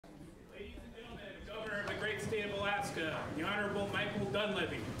Michael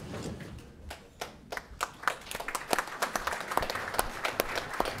Dunleavy.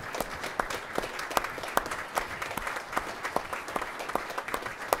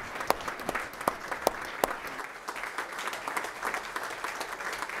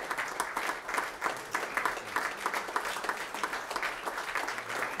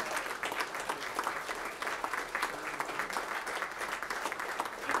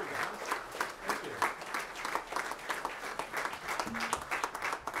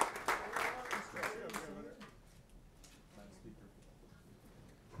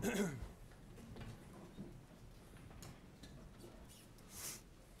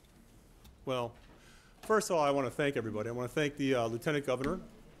 Well, first of all, I want to thank everybody. I want to thank the Lieutenant Governor,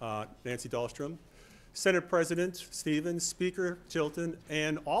 Nancy Dahlstrom, Senate President Stevens, Speaker Chilton,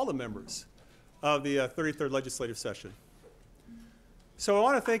 and all the members of the 33rd Legislative Session. So I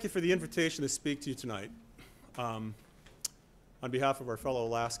want to thank you for the invitation to speak to you tonight on behalf of our fellow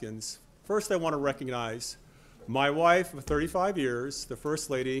Alaskans. First, I want to recognize my wife of 35 years, the First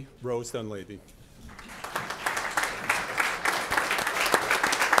Lady, Rose Dunleavy.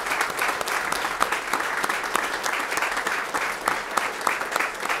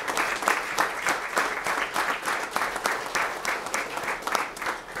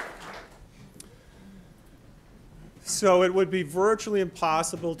 So it would be virtually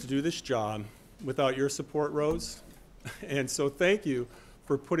impossible to do this job without your support, Rose. And so thank you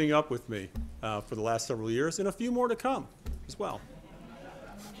for putting up with me for the last several years, and a few more to come as well.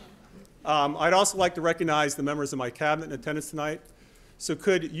 I'd also like to recognize the members of my cabinet in attendance tonight. So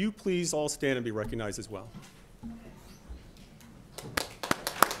could you please all stand and be recognized as well?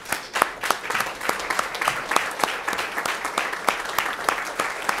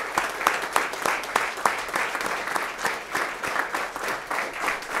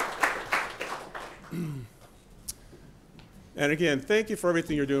 And again, thank you for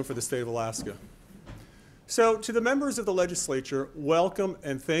everything you're doing for the state of Alaska. So to the members of the legislature, welcome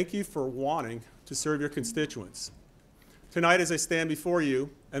and thank you for wanting to serve your constituents. Tonight, as I stand before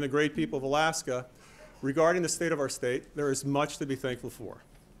you and the great people of Alaska, regarding the state of our state, there is much to be thankful for.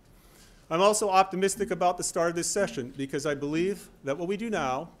 I'm also optimistic about the start of this session because I believe that what we do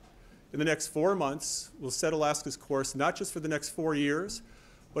now in the next 4 months will set Alaska's course not just for the next 4 years,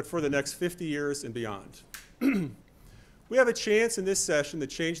 but for the next 50 years and beyond. We have a chance in this session to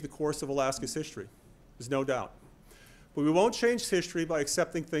change the course of Alaska's history. There's no doubt. But we won't change history by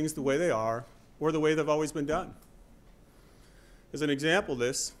accepting things the way they are or the way they've always been done. As an example of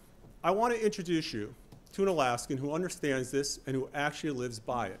this, I want to introduce you to an Alaskan who understands this and who actually lives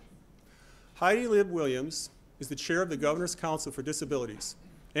by it. Heidi Lib Williams is the chair of the Governor's Council for Disabilities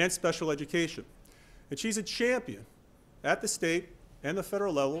and Special Education, and she's a champion at the state and the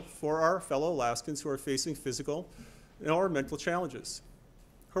federal level for our fellow Alaskans who are facing physical or mental challenges.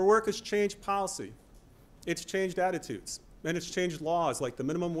 Her work has changed policy, it's changed attitudes, and it's changed laws like the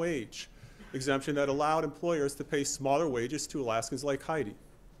minimum wage exemption that allowed employers to pay smaller wages to Alaskans like Heidi.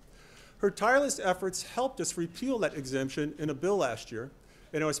 Her tireless efforts helped us repeal that exemption in a bill last year,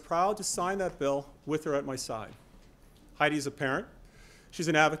 and I was proud to sign that bill with her at my side. Heidi is a parent, she's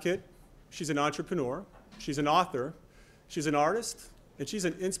an advocate, she's an entrepreneur, she's an author, she's an artist, and she's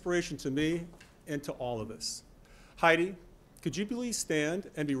an inspiration to me and to all of us. Heidi, could you please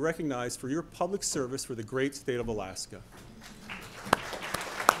stand and be recognized for your public service for the great state of Alaska?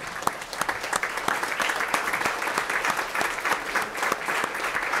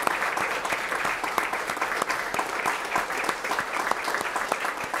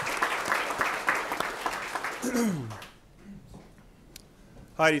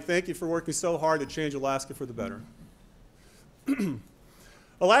 Heidi, thank you for working so hard to change Alaska for the better.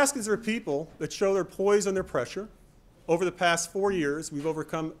 Alaskans are people that show their poise under pressure. Over the past 4 years, we've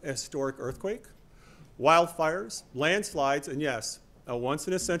overcome a historic earthquake, wildfires, landslides, and yes, a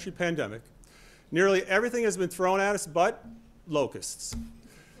once-in-a-century pandemic. Nearly everything has been thrown at us but locusts.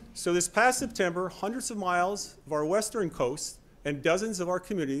 So this past September, hundreds of miles of our western coast and dozens of our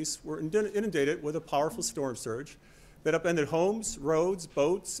communities were inundated with a powerful storm surge that upended homes, roads,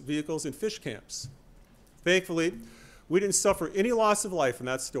 boats, vehicles, and fish camps. Thankfully, we didn't suffer any loss of life in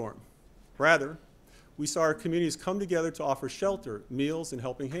that storm. Rather, we saw our communities come together to offer shelter, meals, and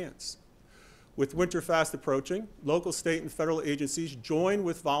helping hands. With winter fast approaching, local, state, and federal agencies joined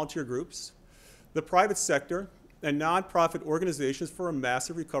with volunteer groups, the private sector, and nonprofit organizations for a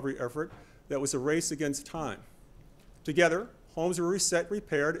massive recovery effort that was a race against time. Together, homes were reset,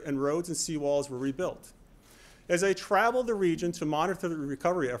 repaired, and roads and seawalls were rebuilt. As I traveled the region to monitor the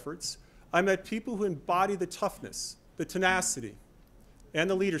recovery efforts, I met people who embodied the toughness, the tenacity, and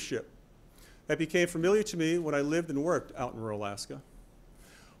the leadership that became familiar to me when I lived and worked out in rural Alaska.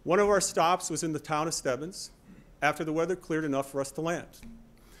 One of our stops was in the town of Stebbins after the weather cleared enough for us to land.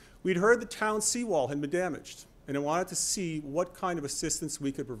 We'd heard the town seawall had been damaged, and I wanted to see what kind of assistance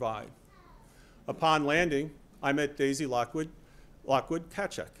we could provide. Upon landing, I met Daisy Lockwood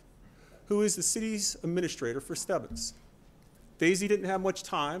Kachek, who is the city's administrator for Stebbins. Daisy didn't have much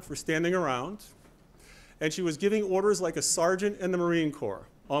time for standing around, and she was giving orders like a sergeant in the Marine Corps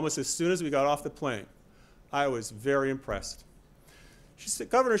almost as soon as we got off the plane. I was very impressed. She said,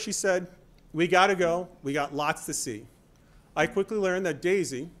 "Governor," she said, "we gotta go, we got lots to see." I quickly learned that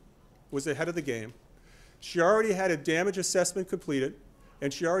Daisy was ahead of the game. She already had a damage assessment completed,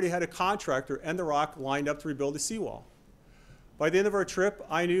 and she already had a contractor and the rock lined up to rebuild the seawall. By the end of our trip,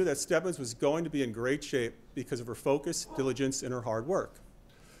 I knew that Stebbins was going to be in great shape because of her focus, diligence, and her hard work.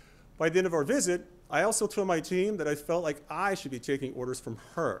 By the end of our visit, I also told my team that I felt like I should be taking orders from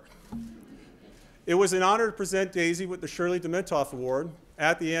her. It was an honor to present Daisy with the Shirley Dementoff Award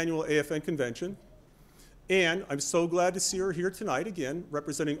at the annual AFN convention, and I'm so glad to see her here tonight again,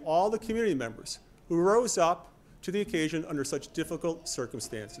 representing all the community members who rose up to the occasion under such difficult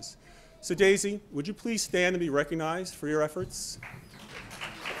circumstances. So Daisy, would you please stand and be recognized for your efforts?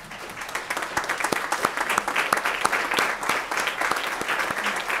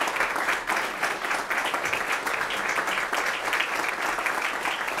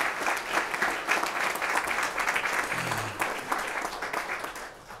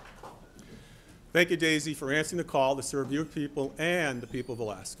 Thank you, Daisy, for answering the call to serve your people and the people of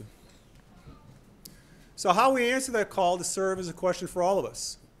Alaska. So how we answer that call to serve is a question for all of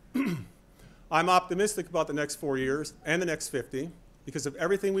us. I'm optimistic about the next 4 years and the next 50 because of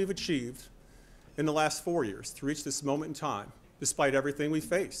everything we've achieved in the last 4 years to reach this moment in time, despite everything we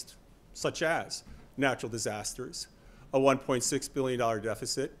faced, such as natural disasters, a $1.6 billion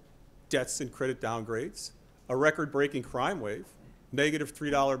deficit, debts and credit downgrades, a record-breaking crime wave, negative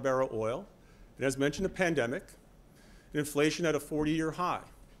 $3 barrel oil, and as mentioned, a pandemic, and inflation at a 40-year high.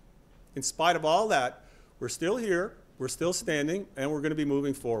 In spite of all that, we're still here, we're still standing, and we're going to be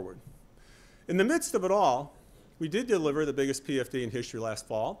moving forward. In the midst of it all, we did deliver the biggest PFD in history last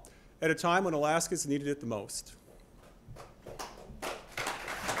fall at a time when Alaskans needed it the most.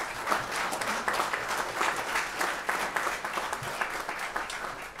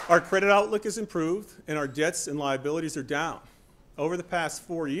 Our credit outlook is improved, and our debts and liabilities are down. Over the past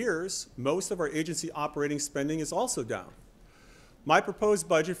 4 years, most of our agency operating spending is also down. My proposed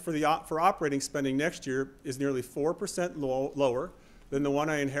budget for operating spending next year is nearly 4% lower than the one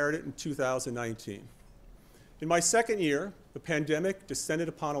I inherited in 2019. In my second year, the pandemic descended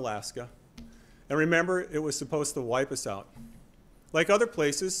upon Alaska, and remember, it was supposed to wipe us out. Like other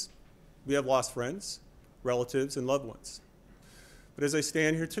places, we have lost friends, relatives, and loved ones. But as I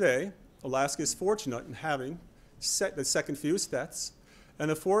stand here today, Alaska is fortunate in having the second fewest deaths and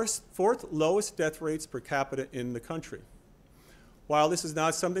the fourth lowest death rates per capita in the country. While this is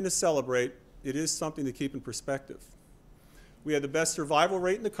not something to celebrate, it is something to keep in perspective. We had the best survival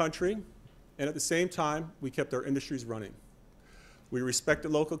rate in the country, and at the same time, we kept our industries running. We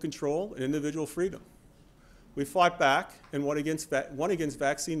respected local control and individual freedom. We fought back and won against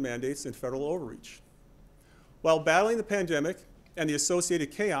vaccine mandates and federal overreach. While battling the pandemic and the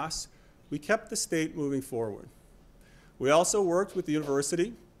associated chaos, we kept the state moving forward. We also worked with the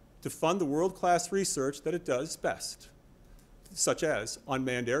university to fund the world-class research that it does best, such as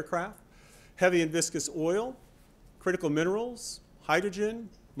unmanned aircraft, heavy and viscous oil, critical minerals, hydrogen,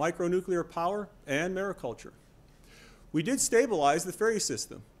 micronuclear power, and mariculture. We did stabilize the ferry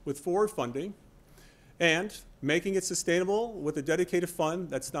system with forward funding and making it sustainable with a dedicated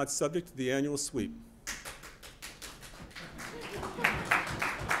fund that's not subject to the annual sweep.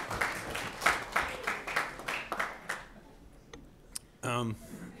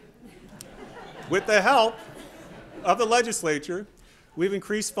 With the help of the legislature, we've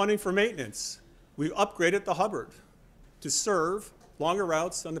increased funding for maintenance. We've upgraded the Hubbard to serve longer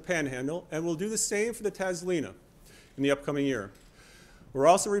routes on the Panhandle, and we'll do the same for the Taslina in the upcoming year. We're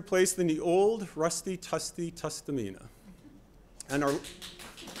also replacing the old, rusty, tusty Tustamina. And our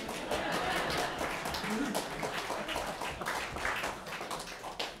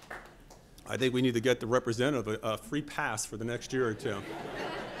I think we need to get the representative a free pass for the next year or two.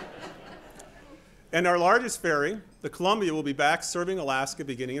 And our largest ferry, the Columbia, will be back serving Alaska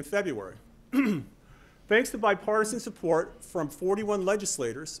beginning in February. Thanks to bipartisan support from 41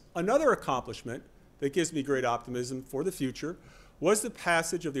 legislators, another accomplishment that gives me great optimism for the future was the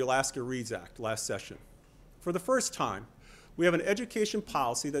passage of the Alaska Reads Act last session. For the first time, we have an education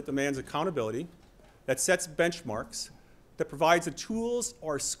policy that demands accountability, that sets benchmarks, that provides the tools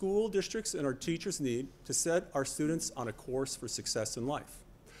our school districts and our teachers need to set our students on a course for success in life.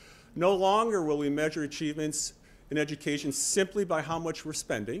 No longer will we measure achievements in education simply by how much we're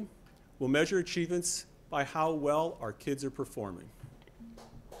spending. We'll measure achievements by how well our kids are performing.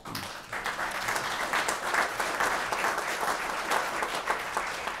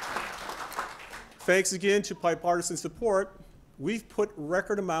 Thanks again to bipartisan support, we've put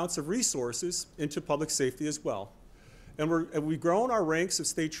record amounts of resources into public safety as well. And we've grown our ranks of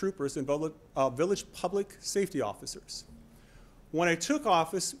state troopers and village public safety officers. When I took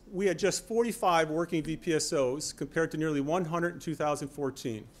office, we had just 45 working VPSOs compared to nearly 100 in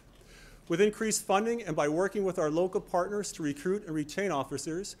 2014. With increased funding and by working with our local partners to recruit and retain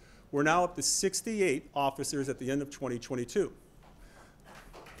officers, we're now up to 68 officers at the end of 2022.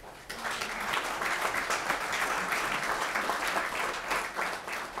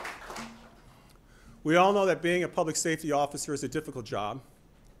 We all know that being a public safety officer is a difficult job,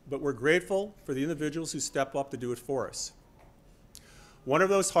 but we're grateful for the individuals who step up to do it for us. One of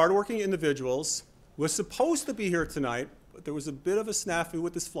those hardworking individuals was supposed to be here tonight, but there was a bit of a snafu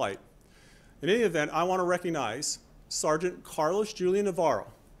with his flight. In any event, I want to recognize Sergeant Carlos Julian Navarro.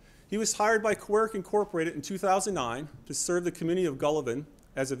 He was hired by Quirk Incorporated in 2009 to serve the community of Gullivan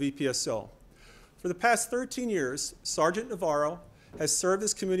as a VPSO. For the past 13 years, Sergeant Navarro has served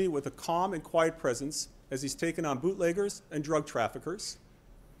his community with a calm and quiet presence as he's taken on bootleggers and drug traffickers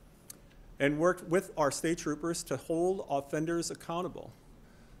and worked with our state troopers to hold offenders accountable.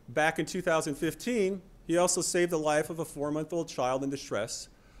 Back in 2015, he also saved the life of a 4-month-old child in distress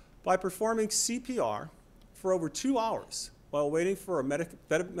by performing CPR for over 2 hours while waiting for a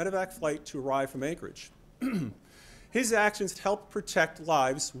medevac flight to arrive from Anchorage. His actions helped protect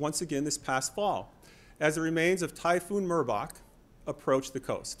lives once again this past fall as the remains of Typhoon Merbok approached the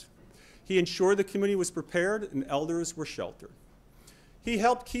coast. He ensured the community was prepared and elders were sheltered. He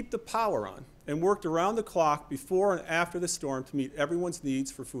helped keep the power on and worked around the clock before and after the storm to meet everyone's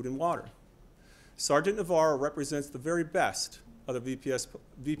needs for food and water. Sergeant Navarro represents the very best of the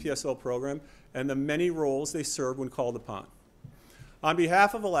VPSO program and the many roles they serve when called upon. On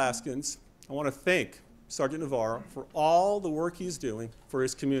behalf of Alaskans, I want to thank Sergeant Navarro for all the work he's doing for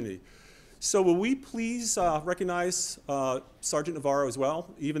his community. So will we please recognize Sergeant Navarro as well,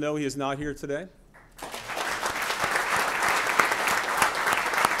 even though he is not here today?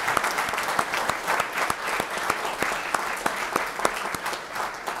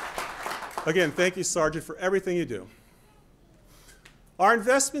 Again, thank you, Sergeant, for everything you do. Our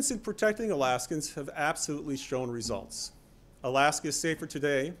investments in protecting Alaskans have absolutely shown results. Alaska is safer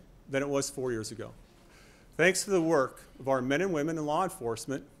today than it was 4 years ago. Thanks to the work of our men and women in law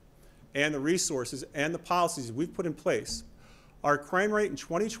enforcement and the resources and the policies we've put in place, our crime rate in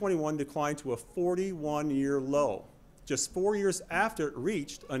 2021 declined to a 41-year low, just 4 years after it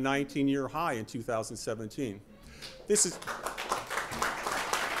reached a 19-year high in 2017. This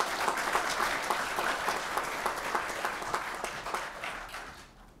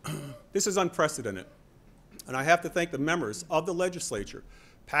is unprecedented, and I have to thank the members of the legislature,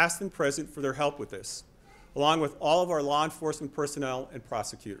 past and present, for their help with this, along with all of our law enforcement personnel and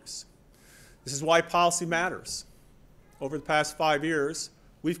prosecutors. This is why policy matters. Over the past 5 years,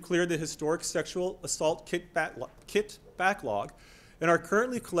 we've cleared the historic sexual assault kit backlog and are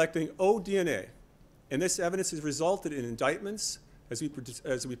currently collecting ODNA, and this evidence has resulted in indictments as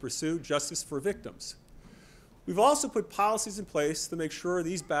we pursue justice for victims. We've also put policies in place to make sure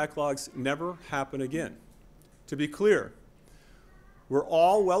these backlogs never happen again. To be clear, we're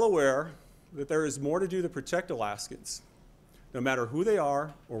all well aware that there is more to do to protect Alaskans, no matter who they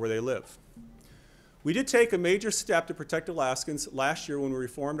are or where they live. We did take a major step to protect Alaskans last year when we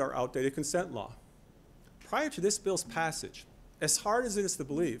reformed our outdated consent law. Prior to this bill's passage, as hard as it is to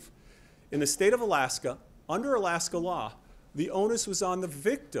believe, in the state of Alaska, under Alaska law, the onus was on the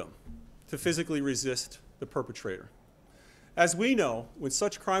victim to physically resist the perpetrator. As we know, when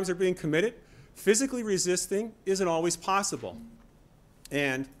such crimes are being committed, physically resisting isn't always possible.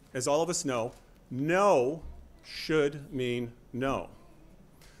 And as all of us know, no should mean no.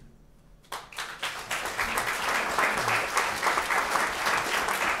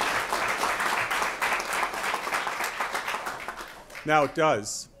 Now it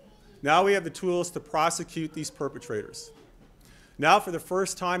does. Now we have the tools to prosecute these perpetrators. Now, for the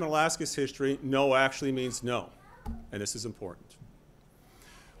first time in Alaska's history, no actually means no, and this is important.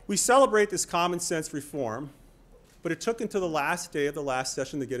 We celebrate this common sense reform, but it took until the last day of the last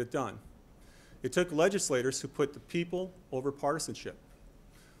session to get it done. It took legislators who put the people over partisanship.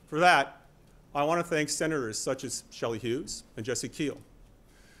 For that, I want to thank senators such as Shelley Hughes and Jesse Keel,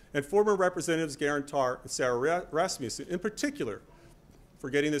 and former Representatives Garen Tarr and Sarah Rasmussen in particular for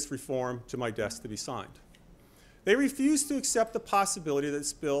getting this reform to my desk to be signed. They refused to accept the possibility that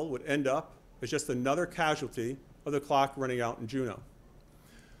this bill would end up as just another casualty of the clock running out in Juneau.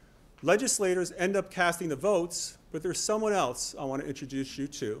 Legislators end up casting the votes, but there's someone else I want to introduce you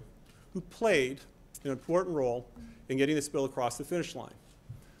to who played an important role in getting this bill across the finish line.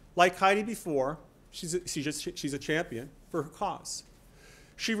 Like Heidi before, she's a champion for her cause.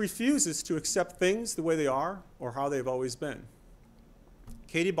 She refuses to accept things the way they are or how they've always been.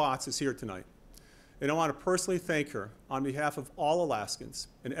 Katie Botts is here tonight, and I want to personally thank her on behalf of all Alaskans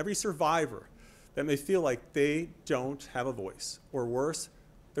and every survivor that may feel like they don't have a voice, or worse,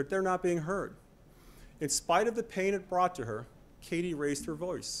 that they're not being heard. In spite of the pain it brought to her, Katie raised her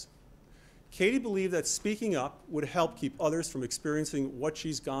voice. Katie believed that speaking up would help keep others from experiencing what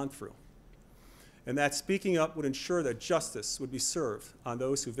she's gone through, and that speaking up would ensure that justice would be served on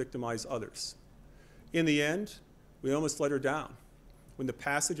those who victimize others. In the end, we almost let her down when the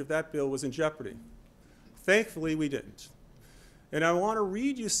passage of that bill was in jeopardy. Thankfully, we didn't. And I want to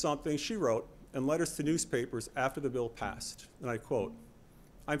read you something she wrote in letters to newspapers after the bill passed, and I quote,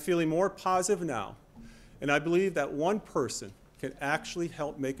 "I'm feeling more positive now, and I believe that one person can actually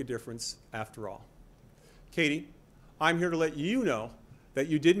help make a difference after all." Katie, I'm here to let you know that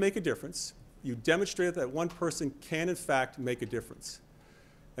you did make a difference. You demonstrated that one person can, in fact, make a difference.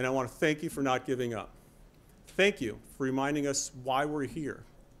 And I want to thank you for not giving up. Thank you for reminding us why we're here.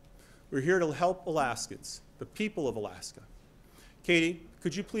 We're here to help Alaskans, the people of Alaska. Katie,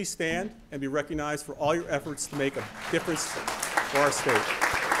 could you please stand and be recognized for all your efforts to make a difference for our state?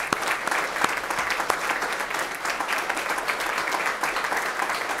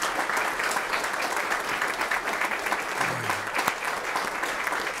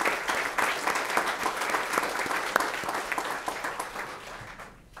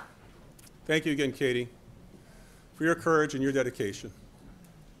 Thank you again, Katie, for your courage and your dedication.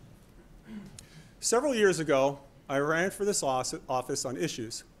 Several years ago, I ran for this office on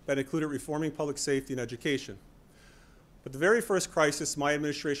issues that included reforming public safety and education. But the very first crisis my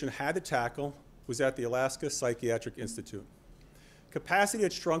administration had to tackle was at the Alaska Psychiatric Institute. Capacity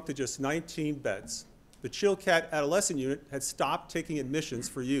had shrunk to just 19 beds. The Chilkat Adolescent Unit had stopped taking admissions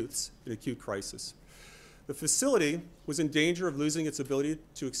for youths in acute crisis. The facility was in danger of losing its ability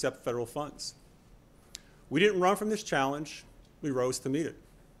to accept federal funds. We didn't run from this challenge, we rose to meet it.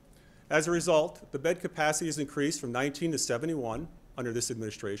 As a result, the bed capacity has increased from 19 to 71 under this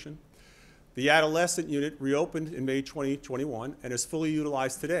administration. The adolescent unit reopened in May 2021 and is fully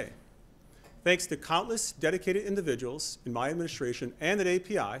utilized today. Thanks to countless dedicated individuals in my administration and at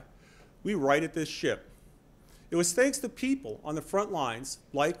API, we righted this ship. It was thanks to people on the front lines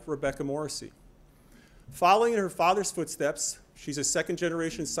like Rebecca Morrissey. Following in her father's footsteps, she's a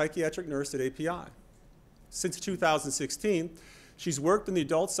second-generation psychiatric nurse at API. Since 2016, she's worked in the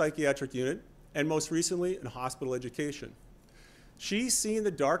adult psychiatric unit and most recently in hospital education. She's seen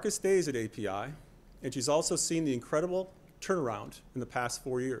the darkest days at API, and she's also seen the incredible turnaround in the past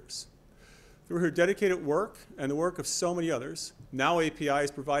 4 years. Through her dedicated work and the work of so many others, now API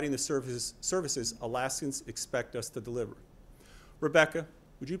is providing the services Alaskans expect us to deliver. Rebecca,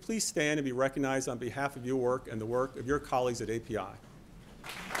 would you please stand and be recognized on behalf of your work and the work of your colleagues at API?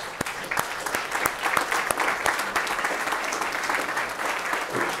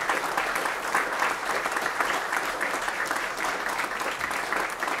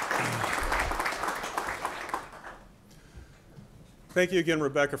 Thank you again,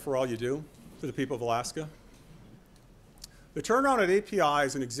 Rebecca, for all you do for the people of Alaska. The turnaround at API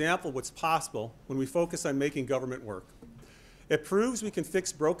is an example of what's possible when we focus on making government work. It proves we can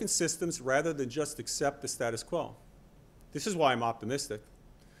fix broken systems rather than just accept the status quo. This is why I'm optimistic.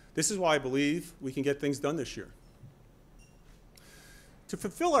 This is why I believe we can get things done this year. To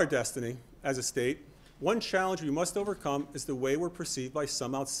fulfill our destiny as a state, one challenge we must overcome is the way we're perceived by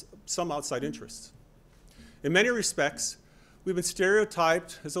some outside interests. In many respects, we've been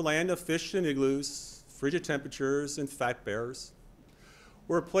stereotyped as a land of fish and igloos, frigid temperatures, and fat bears.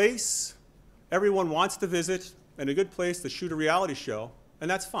 We're a place everyone wants to visit and a good place to shoot a reality show, and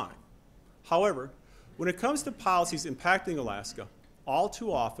that's fine. However, when it comes to policies impacting Alaska, all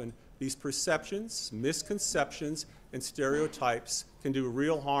too often, these perceptions, misconceptions, and stereotypes can do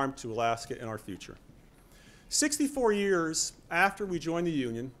real harm to Alaska and our future. 64 years after we joined the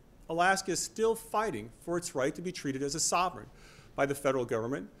Union, Alaska is still fighting for its right to be treated as a sovereign by the federal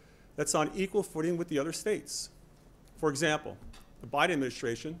government that's on equal footing with the other states. For example, the Biden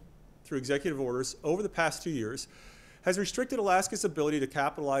administration, through executive orders over the past 2 years, has restricted Alaska's ability to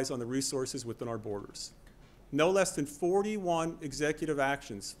capitalize on the resources within our borders. No less than 41 executive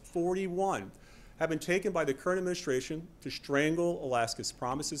actions, 41, have been taken by the current administration to strangle Alaska's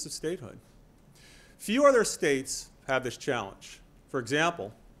promises of statehood. Few other states have this challenge. For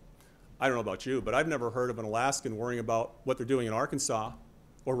example, I don't know about you, but I've never heard of an Alaskan worrying about what they're doing in Arkansas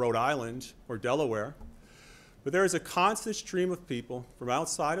or Rhode Island or Delaware. But there is a constant stream of people from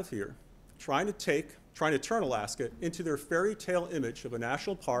outside of here trying to turn Alaska into their fairy tale image of a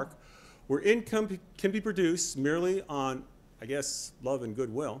national park where income can be produced merely on, I guess, love and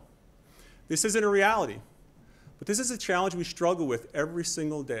goodwill. This isn't a reality, but this is a challenge we struggle with every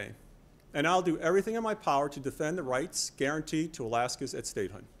single day. And I'll do everything in my power to defend the rights guaranteed to Alaskans at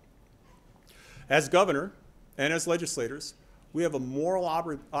statehood. As governor and as legislators, we have a moral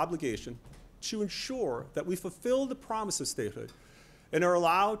obligation to ensure that we fulfill the promise of statehood and are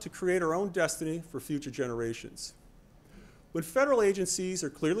allowed to create our own destiny for future generations. When federal agencies are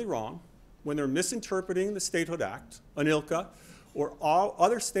clearly wrong, when they're misinterpreting the Statehood Act, ANILCA, or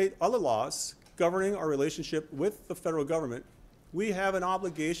other laws governing our relationship with the federal government, we have an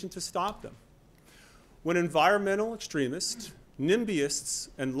obligation to stop them. When environmental extremists, NIMBYists,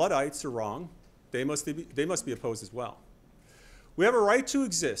 and Luddites are wrong, they must be opposed as well. We have a right to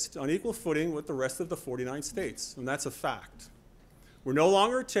exist on equal footing with the rest of the 49 states, and that's a fact. We're no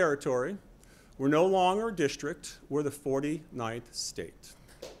longer a territory. We're no longer a district. We're the 49th state.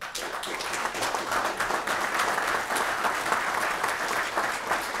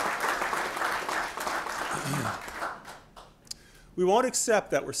 We won't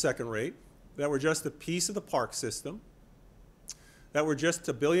accept that we're second rate, that we're just a piece of the park system, that we're just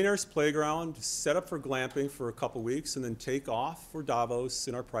a billionaire's playground set up for glamping for a couple weeks and then take off for Davos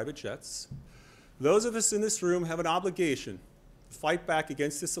in our private jets. Those of us in this room have an obligation to fight back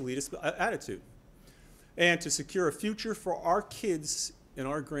against this elitist attitude and to secure a future for our kids and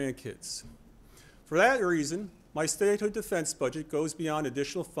our grandkids. For that reason, my statehood defense budget goes beyond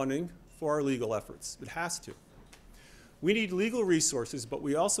additional funding for our legal efforts. It has to. We need legal resources, but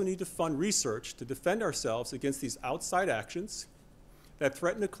we also need to fund research to defend ourselves against these outside actions that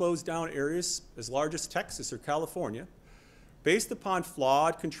threaten to close down areas as large as Texas or California based upon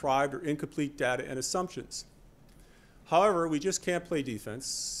flawed, contrived, or incomplete data and assumptions. However, we just can't play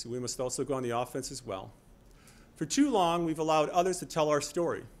defense. We must also go on the offense as well. For too long, we've allowed others to tell our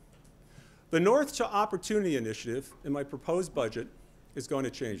story. The North to Opportunity Initiative in my proposed budget is going to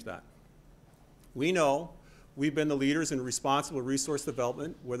change that. We know we've been the leaders in responsible resource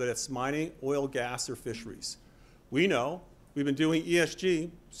development, whether that's mining, oil, gas, or fisheries. We know we've been doing ESG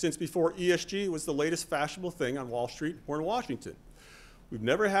since before ESG was the latest fashionable thing on Wall Street or in Washington. We've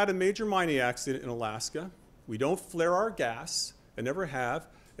never had a major mining accident in Alaska. We don't flare our gas, and never have,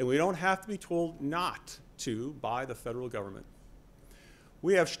 and we don't have to be told not to by the federal government.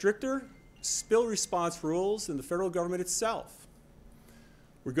 We have stricter spill response rules than the federal government itself.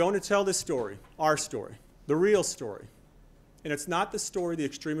 We're going to tell this story, our story, the real story. And it's not the story the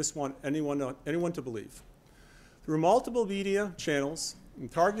extremists want anyone to believe. Through multiple media channels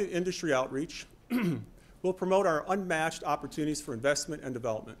and targeted industry outreach, we'll promote our unmatched opportunities for investment and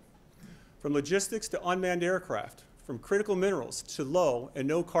development. From logistics to unmanned aircraft, from critical minerals to low and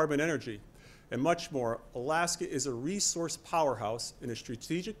no carbon energy, and much more, Alaska is a resource powerhouse in a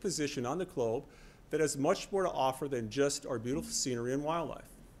strategic position on the globe that has much more to offer than just our beautiful scenery and wildlife.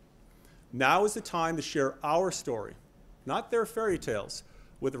 Now is the time to share our story, not their fairy tales,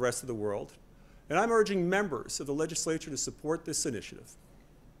 with the rest of the world. And I'm urging members of the legislature to support this initiative.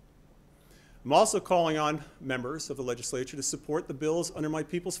 I'm also calling on members of the legislature to support the bills under my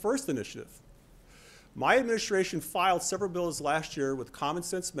People's First initiative. My administration filed several bills last year with common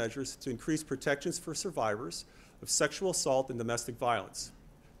sense measures to increase protections for survivors of sexual assault and domestic violence,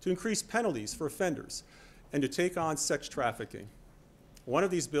 to increase penalties for offenders, and to take on sex trafficking. One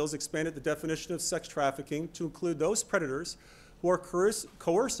of these bills expanded the definition of sex trafficking to include those predators who are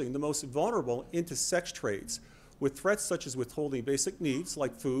coercing the most vulnerable into sex trades with threats such as withholding basic needs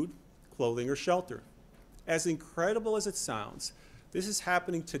like food, clothing, or shelter. As incredible as it sounds, this is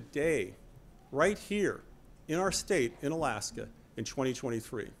happening today, right here in our state, in Alaska, in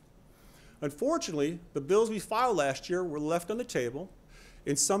 2023. Unfortunately, the bills we filed last year were left on the table,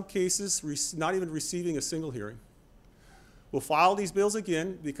 in some cases not even receiving a single hearing. We'll file these bills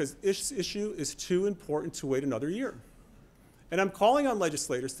again because this issue is too important to wait another year. And I'm calling on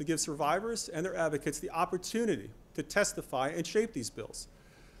legislators to give survivors and their advocates the opportunity to testify and shape these bills,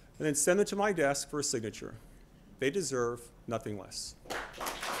 and then send them to my desk for a signature. They deserve nothing less.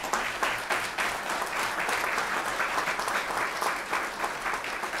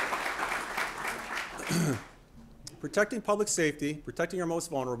 Protecting public safety, protecting our most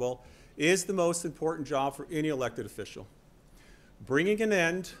vulnerable, is the most important job for any elected official. Bringing an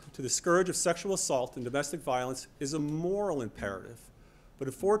end to the scourge of sexual assault and domestic violence is a moral imperative, but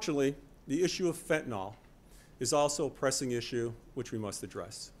unfortunately, the issue of fentanyl is also a pressing issue which we must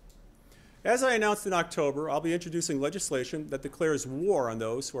address. As I announced in October, I'll be introducing legislation that declares war on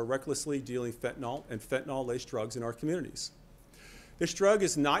those who are recklessly dealing fentanyl and fentanyl-laced drugs in our communities. This drug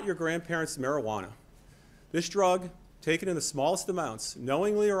is not your grandparents' marijuana. This drug, taken in the smallest amounts,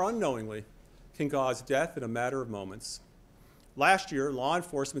 knowingly or unknowingly, can cause death in a matter of moments. Last year, law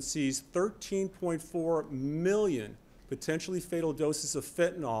enforcement seized 13.4 million potentially fatal doses of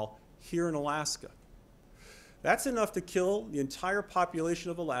fentanyl here in Alaska. That's enough to kill the entire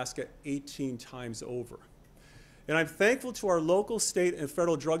population of Alaska 18 times over. And I'm thankful to our local, state, and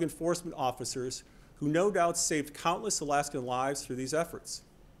federal drug enforcement officers who no doubt saved countless Alaskan lives through these efforts.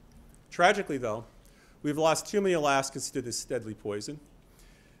 Tragically, though, we've lost too many Alaskans to this deadly poison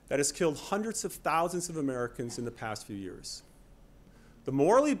that has killed hundreds of thousands of Americans in the past few years. The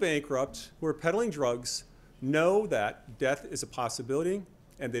morally bankrupt who are peddling drugs know that death is a possibility,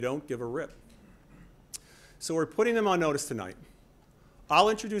 and they don't give a rip. So we're putting them on notice tonight. I'll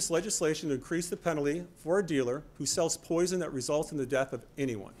introduce legislation to increase the penalty for a dealer who sells poison that results in the death of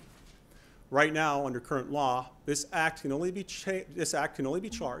anyone. Right now, under current law, this act can only be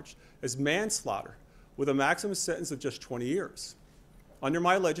charged as manslaughter with a maximum sentence of just 20 years. Under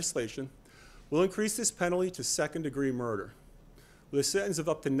my legislation, we'll increase this penalty to second-degree murder with a sentence of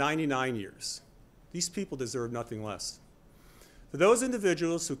up to 99 years. These people deserve nothing less. For those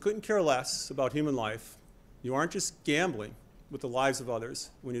individuals who couldn't care less about human life, you aren't just gambling with the lives of others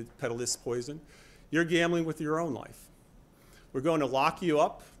when you peddle this poison, you're gambling with your own life. We're going to lock you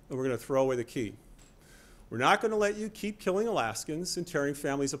up, and we're going to throw away the key. We're not going to let you keep killing Alaskans and tearing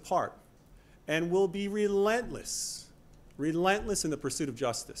families apart. And we'll be relentless in the pursuit of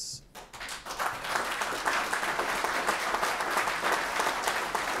justice.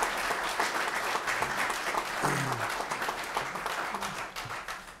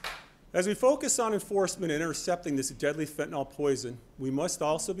 As we focus on enforcement and intercepting this deadly fentanyl poison, we must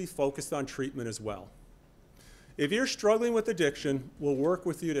also be focused on treatment as well. If you're struggling with addiction, we'll work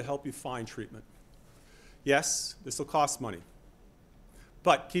with you to help you find treatment. Yes, this will cost money.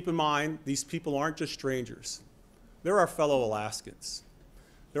 But keep in mind, these people aren't just strangers. They're our fellow Alaskans.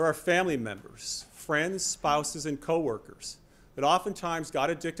 They're our family members, friends, spouses, and coworkers that oftentimes got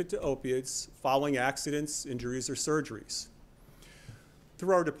addicted to opiates following accidents, injuries, or surgeries.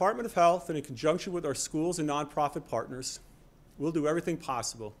 Through our Department of Health and in conjunction with our schools and nonprofit partners, we'll do everything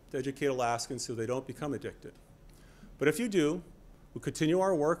possible to educate Alaskans so they don't become addicted. But if you do, we'll continue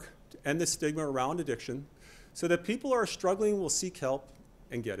our work to end the stigma around addiction so that people who are struggling will seek help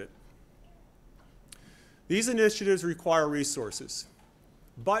and get it. These initiatives require resources,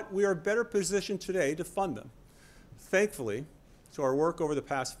 but we are better positioned today to fund them, thankfully, to our work over the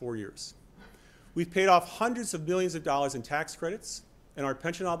past 4 years. We've paid off hundreds of millions of dollars in tax credits, and our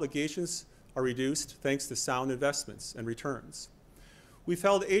pension obligations are reduced thanks to sound investments and returns. We've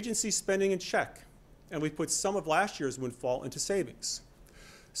held agency spending in check, and we've put some of last year's windfall into savings.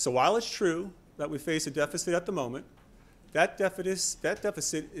 So while it's true that we face a deficit at the moment, that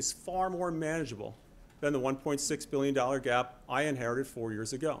deficit is far more manageable than the $1.6 billion gap I inherited 4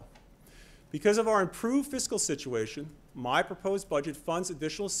 years ago. Because of our improved fiscal situation, my proposed budget funds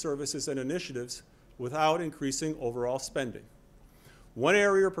additional services and initiatives without increasing overall spending. One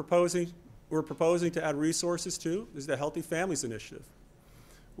area we're proposing to add resources to is the Healthy Families Initiative.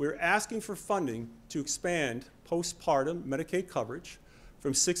 We're asking for funding to expand postpartum Medicaid coverage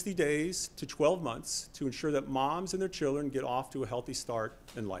from 60 days to 12 months to ensure that moms and their children get off to a healthy start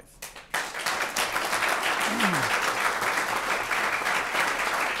in life.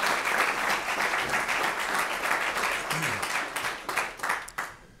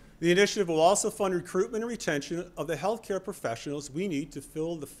 The initiative will also fund recruitment and retention of the healthcare professionals we need to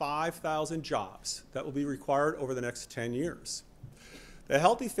fill the 5,000 jobs that will be required over the next 10 years. The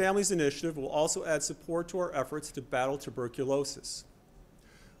Healthy Families Initiative will also add support to our efforts to battle tuberculosis.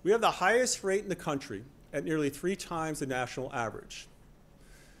 We have the highest rate in the country at nearly 3 times the national average.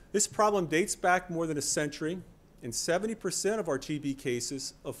 This problem dates back more than a century, and 70% of our TB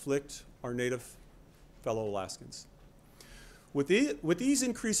cases afflict our native fellow Alaskans. With these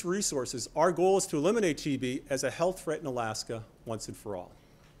increased resources, our goal is to eliminate TB as a health threat in Alaska once and for all.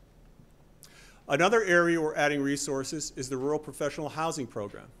 Another area we're adding resources is the Rural Professional Housing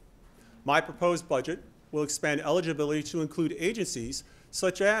Program. My proposed budget will expand eligibility to include agencies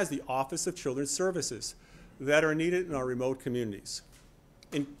such as the Office of Children's Services that are needed in our remote communities.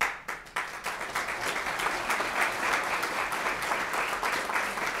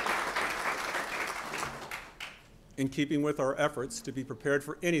 In keeping with our efforts to be prepared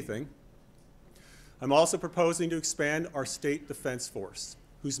for anything, I'm also proposing to expand our state defense force.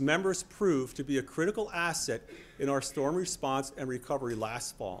 whose members proved to be a critical asset in our storm response and recovery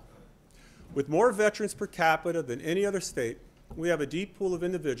last fall. With more veterans per capita than any other state, we have a deep pool of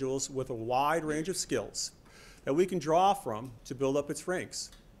individuals with a wide range of skills that we can draw from to build up its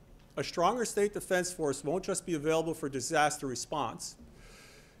ranks. A stronger state defense force won't just be available for disaster response.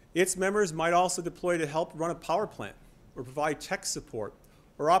 Its members might also deploy to help run a power plant or provide tech support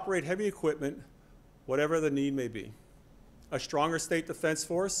or operate heavy equipment, whatever the need may be. A stronger state defense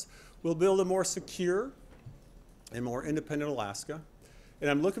force will build a more secure and more independent Alaska, and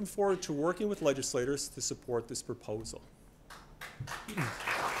I'm looking forward to working with legislators to support this proposal.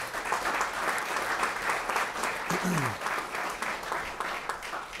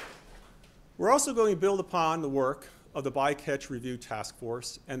 We're also going to build upon the work of the Bycatch Review Task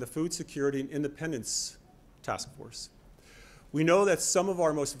Force and the Food Security and Independence Task Force. We know that some of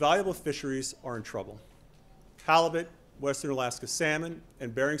our most valuable fisheries are in trouble. Halibut, Western Alaska salmon,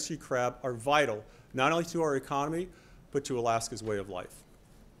 and Bering Sea crab are vital not only to our economy, but to Alaska's way of life.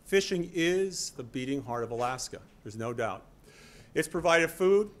 Fishing is the beating heart of Alaska, there's no doubt. It's provided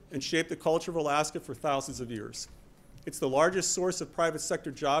food and shaped the culture of Alaska for thousands of years. It's the largest source of private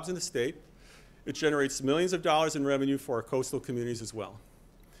sector jobs in the state. It generates millions of dollars in revenue for our coastal communities as well.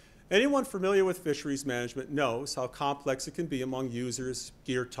 Anyone familiar with fisheries management knows how complex it can be among users,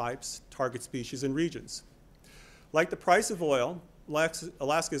 gear types, target species, and regions. Like the price of oil,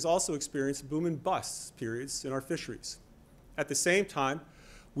 Alaska has also experienced boom and bust periods in our fisheries. At the same time,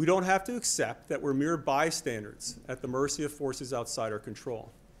 we don't have to accept that we're mere bystanders at the mercy of forces outside our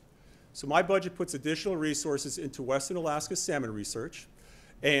control. So my budget puts additional resources into Western Alaska salmon research,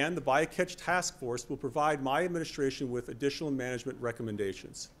 and the Bycatch Task Force will provide my administration with additional management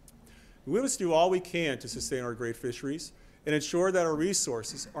recommendations. We must do all we can to sustain our great fisheries and ensure that our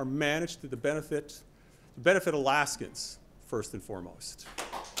resources are managed to benefit Alaskans first and foremost.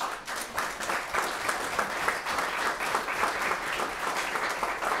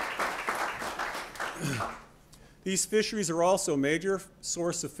 These fisheries are also a major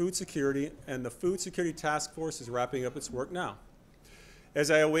source of food security, and the Food Security Task Force is wrapping up its work now.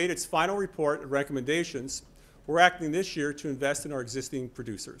 As I await its final report and recommendations, we're acting this year to invest in our existing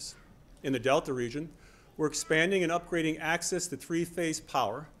producers. In the Delta region, we're expanding and upgrading access to three-phase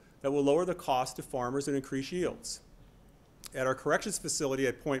power that will lower the cost to farmers and increase yields. At our corrections facility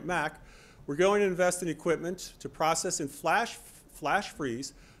at Point Mac, we're going to invest in equipment to process and flash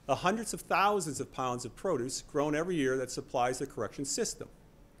freeze the hundreds of thousands of pounds of produce grown every year that supplies the correction system.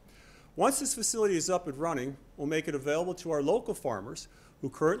 Once this facility is up and running, we'll make it available to our local farmers who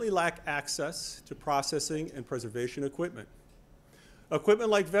currently lack access to processing and preservation equipment.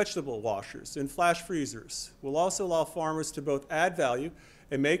 Equipment like vegetable washers and flash freezers will also allow farmers to both add value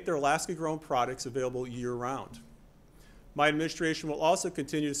and make their Alaska-grown products available year-round. My administration will also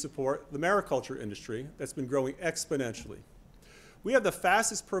continue to support the mariculture industry that's been growing exponentially. We have the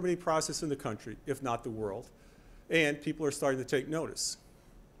fastest permitting process in the country, if not the world, and people are starting to take notice.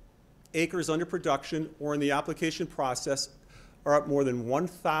 Acres under production or in the application process are up more than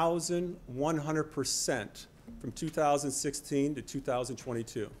 1,100% from 2016 to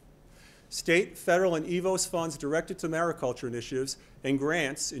 2022. State, federal, and EVOS funds directed to mariculture initiatives and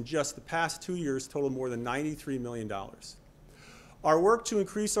grants in just the past 2 years total more than $93 million. Our work to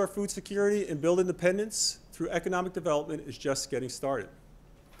increase our food security and build independence through economic development is just getting started.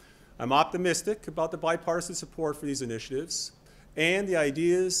 I'm optimistic about the bipartisan support for these initiatives and the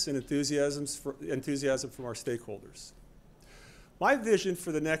ideas and enthusiasm from our stakeholders. My vision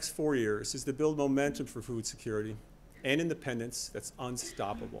for the next 4 years is to build momentum for food security and independence that's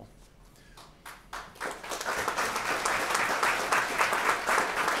unstoppable.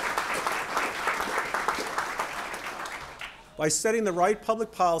 By setting the right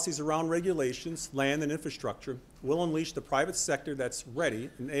public policies around regulations, land, and infrastructure, we'll unleash the private sector that's ready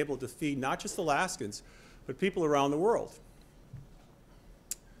and able to feed not just Alaskans, but people around the world.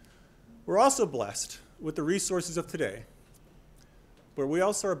 We're also blessed with the resources of today, but we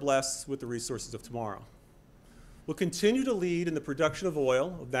also are blessed with the resources of tomorrow. We'll continue to lead in the production of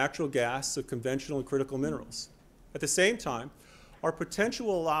oil, of natural gas, of conventional and critical minerals. At the same time, our potential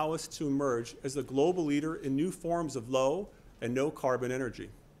will allow us to emerge as the global leader in new forms of low and no carbon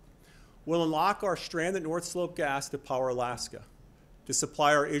energy. We'll unlock our stranded North Slope gas to power Alaska, to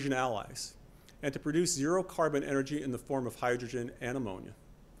supply our Asian allies, and to produce zero carbon energy in the form of hydrogen and ammonia.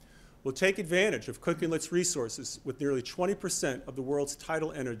 We'll take advantage of Cook Inlet's resources with nearly 20% of the world's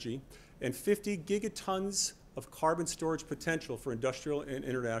tidal energy and 50 gigatons of carbon storage potential for industrial and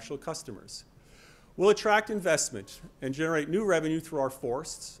international customers. We'll attract investment and generate new revenue through our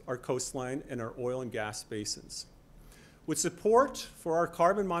forests, our coastline, and our oil and gas basins. With support for our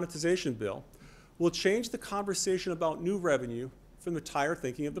carbon monetization bill, we'll change the conversation about new revenue from the tired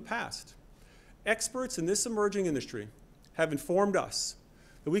thinking of the past. Experts in this emerging industry have informed us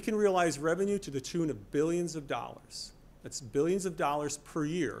that we can realize revenue to the tune of billions of dollars. That's billions of dollars per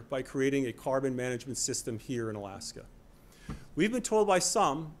year by creating a carbon management system here in Alaska. We've been told by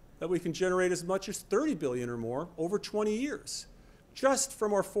some that we can generate as much as 30 billion or more over 20 years, just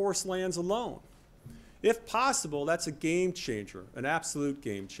from our forest lands alone. If possible, that's a game changer, an absolute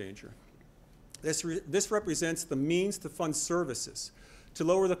game changer. This represents the means to fund services, to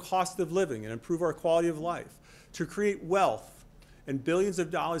lower the cost of living and improve our quality of life, to create wealth and billions of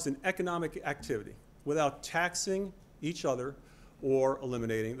dollars in economic activity without taxing each other or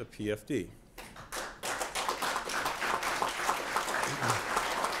eliminating the PFD.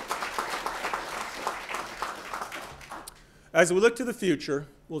 As we look to the future,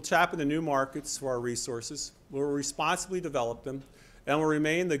 we'll tap into new markets for our resources, we'll responsibly develop them, and we'll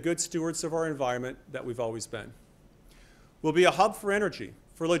remain the good stewards of our environment that we've always been. We'll be a hub for energy,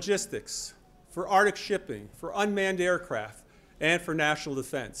 for logistics, for Arctic shipping, for unmanned aircraft, and for national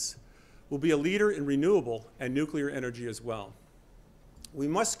defense. We'll be a leader in renewable and nuclear energy as well. We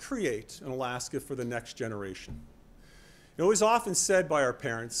must create an Alaska for the next generation. It was often said by our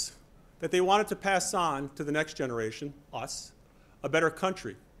parents that they wanted to pass on to the next generation, us, a better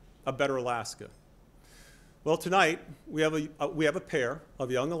country, a better Alaska. Well, tonight, we have a pair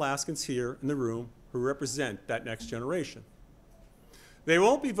of young Alaskans here in the room who represent that next generation. They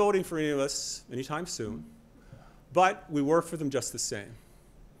won't be voting for any of us anytime soon, but we work for them just the same.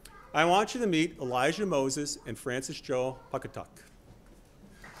 I want you to meet Elijah Moses and Francis Joe Pukatuck.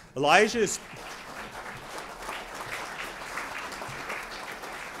 Elijah is...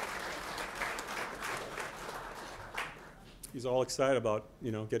 He's all excited about,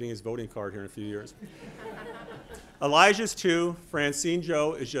 getting his voting card here in a few years. Elijah's 2, Francine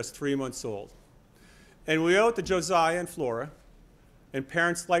Joe is just 3 months old. And we owe it to Josiah and Flora, and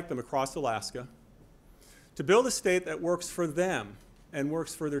parents like them across Alaska, to build a state that works for them and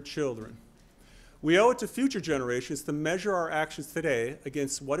works for their children. We owe it to future generations to measure our actions today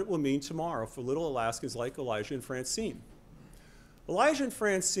against what it will mean tomorrow for little Alaskans like Elijah and Francine. Elijah and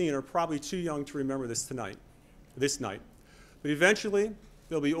Francine are probably too young to remember this night, but eventually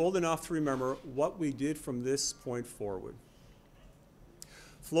they'll be old enough to remember what we did from this point forward.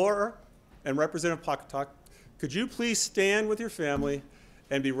 Flora and Representative Pukatuck, could you please stand with your family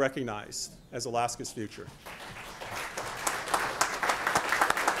and be recognized as Alaska's future?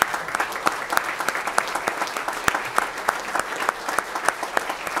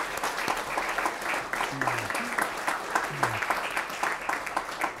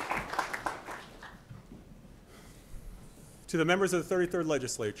 To the members of the 33rd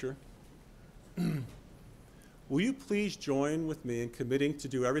Legislature, will you please join with me in committing to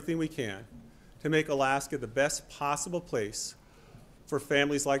do everything we can to make Alaska the best possible place for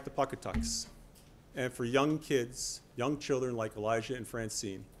families like the Pukatucks and for young kids, young children like Elijah and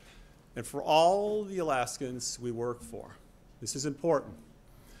Francine, and for all the Alaskans we work for. This is important.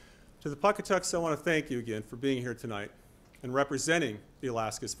 To the Pukatucks, I want to thank you again for being here tonight and representing the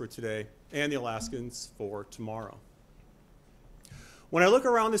Alaskas for today and the Alaskans for tomorrow. When I look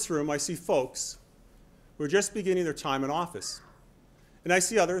around this room, I see folks who are just beginning their time in office. And I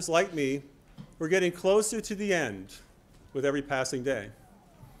see others, like me, who are getting closer to the end with every passing day.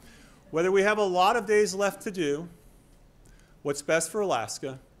 Whether we have a lot of days left to do what's best for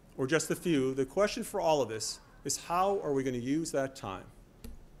Alaska, or just a few, the question for all of us is how are we going to use that time?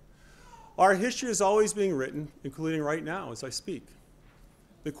 Our history is always being written, including right now as I speak.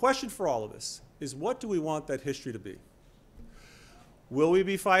 The question for all of us is, what do we want that history to be? Will we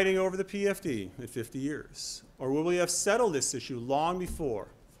be fighting over the PFD in 50 years? Or will we have settled this issue long before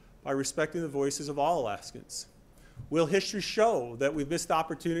by respecting the voices of all Alaskans? Will history show that we've missed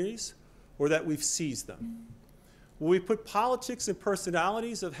opportunities or that we've seized them? Will we put politics and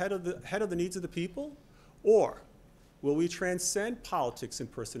personalities ahead of the needs of the people? Or will we transcend politics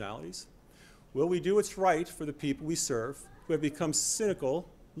and personalities? Will we do what's right for the people we serve who have become cynical,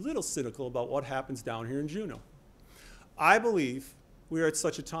 a little cynical about what happens down here in Juneau? I believe we are at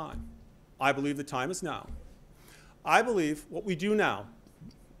such a time. I believe the time is now. I believe what we do now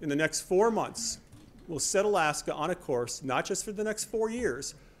in the next 4 months will set Alaska on a course, not just for the next 4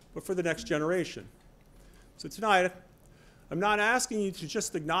 years, but for the next generation. So tonight, I'm not asking you to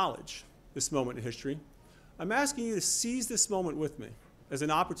just acknowledge this moment in history. I'm asking you to seize this moment with me as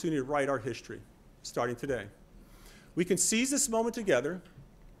an opportunity to write our history, starting today. We can seize this moment together,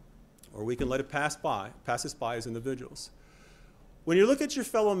 or we can let it pass us by as individuals. When you look at your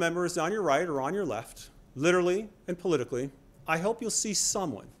fellow members on your right or on your left, Literally and politically, I hope you'll see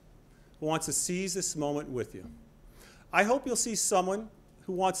someone who wants to seize this moment with you. I hope you'll see someone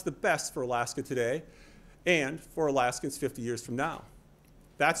who wants the best for Alaska today and for Alaskans 50 years from now.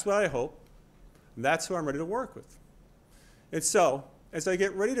 That's what I hope, and that's who I'm ready to work with. And so, as I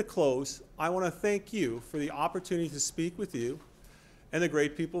get ready to close, I want to thank you for the opportunity to speak with you and the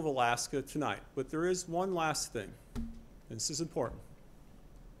great people of Alaska tonight. But there is one last thing, and this is important.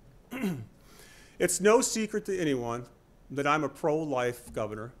 It's no secret to anyone that I'm a pro-life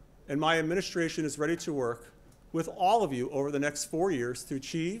governor, and my administration is ready to work with all of you over the next 4 years to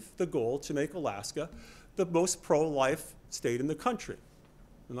achieve the goal to make Alaska the most pro-life state in the country.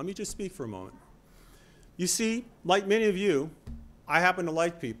 And let me just speak for a moment. You see, like many of you, I happen to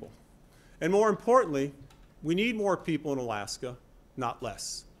like people. And more importantly, we need more people in Alaska, not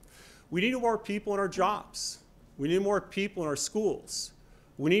less. We need more people in our jobs. We need more people in our schools.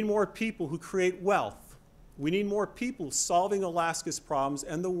 We need more people who create wealth. We need more people solving Alaska's problems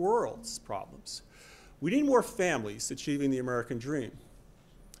and the world's problems. We need more families achieving the American dream.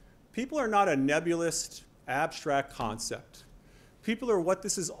 People are not a nebulous, abstract concept. People are what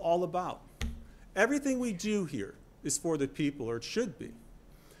this is all about. Everything we do here is for the people, or it should be.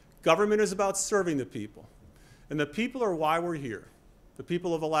 Government is about serving the people, and the people are why we're here. The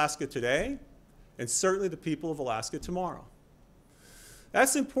people of Alaska today, and certainly the people of Alaska tomorrow.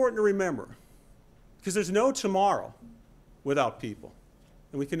 That's important to remember, because there's no tomorrow without people,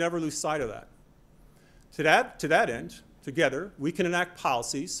 and we can never lose sight of that. To that end, together, we can enact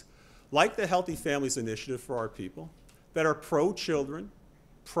policies like the Healthy Families Initiative for our people that are pro-children,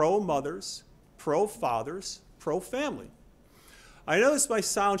 pro-mothers, pro-fathers, pro-family. I know this might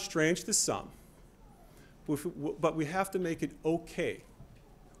sound strange to some, but we have to make it okay.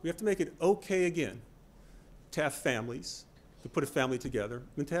 We have to make it okay again to have families, to put a family together,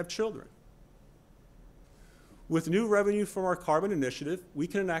 and to have children. With new revenue from our carbon initiative, we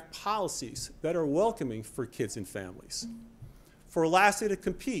can enact policies that are welcoming for kids and families. For Alaska to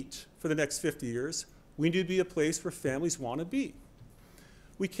compete for the next 50 years, we need to be a place where families want to be.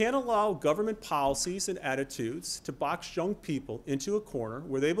 We can't allow government policies and attitudes to box young people into a corner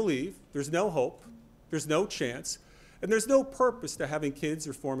where they believe there's no hope, there's no chance, and there's no purpose to having kids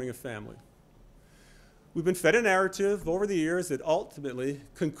or forming a family. We've been fed a narrative over the years that ultimately,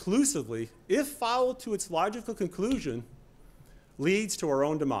 conclusively, if followed to its logical conclusion, leads to our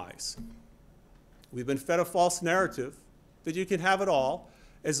own demise. We've been fed a false narrative that you can have it all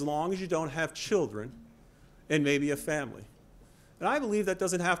as long as you don't have children and maybe a family. And I believe that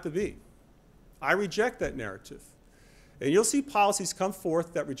doesn't have to be. I reject that narrative. And you'll see policies come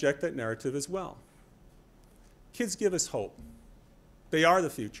forth that reject that narrative as well. Kids give us hope. They are the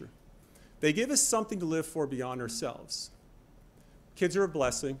future. They give us something to live for beyond ourselves. Kids are a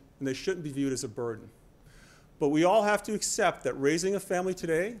blessing, and they shouldn't be viewed as a burden. But we all have to accept that raising a family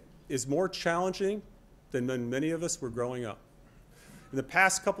today is more challenging than when many of us were growing up. In the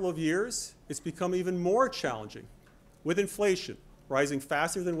past couple of years, it's become even more challenging. With inflation rising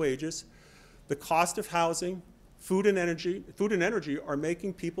faster than wages, the cost of housing, food and energy are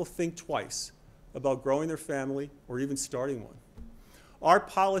making people think twice about growing their family or even starting one. Our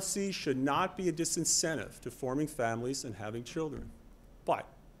policy should not be a disincentive to forming families and having children. But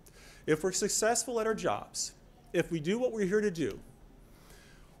if we're successful at our jobs, if we do what we're here to do,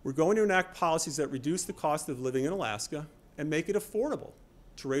 we're going to enact policies that reduce the cost of living in Alaska and make it affordable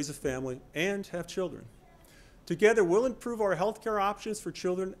to raise a family and have children. Together, we'll improve our health care options for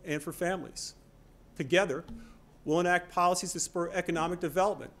children and for families. Together, we'll enact policies to spur economic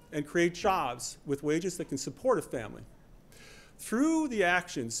development and create jobs with wages that can support a family. Through the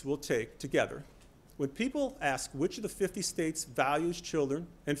actions we'll take together, when people ask which of the 50 states values children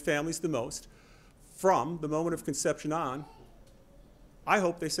and families the most, from the moment of conception on, I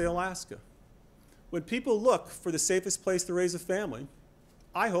hope they say Alaska. When people look for the safest place to raise a family,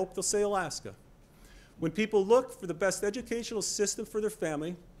 I hope they'll say Alaska. When people look for the best educational system for their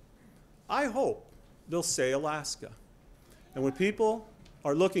family, I hope they'll say Alaska. And when people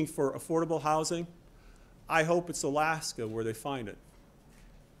are looking for affordable housing, I hope it's Alaska where they find it.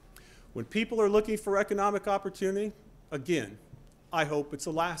 When people are looking for economic opportunity, again, I hope it's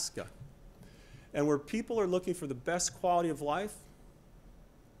Alaska. And where people are looking for the best quality of life,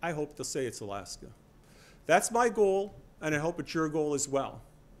 I hope they'll say it's Alaska. That's my goal, and I hope it's your goal as well.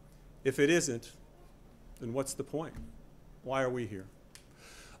 If it isn't, then what's the point? Why are we here?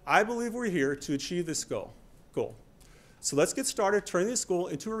 I believe we're here to achieve this goal. So let's get started turning this goal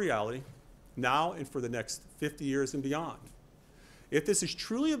into a reality now and for the next 50 years and beyond. If this is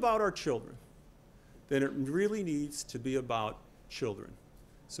truly about our children, then it really needs to be about children.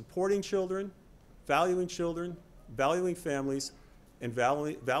 Supporting children, valuing children, valuing families, and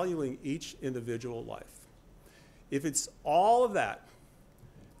valuing each individual life. If it's all of that,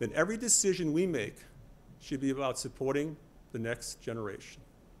 then every decision we make should be about supporting the next generation.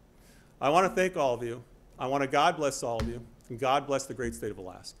 I want to thank all of you. I want to God bless all of you, and God bless the great state of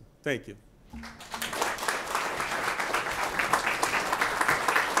Alaska. Thank you.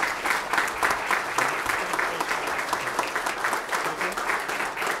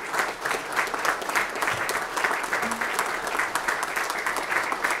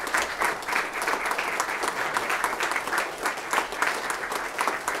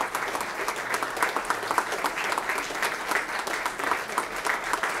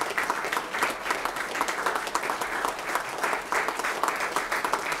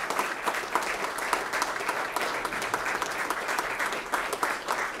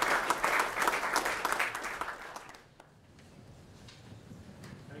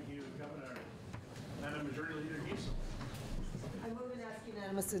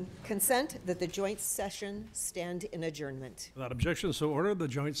 Consent that the joint session stand in adjournment. Without objection, so ordered. The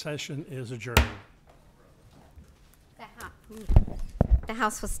joint session is adjourned. The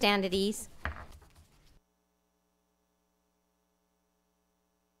House will stand at ease.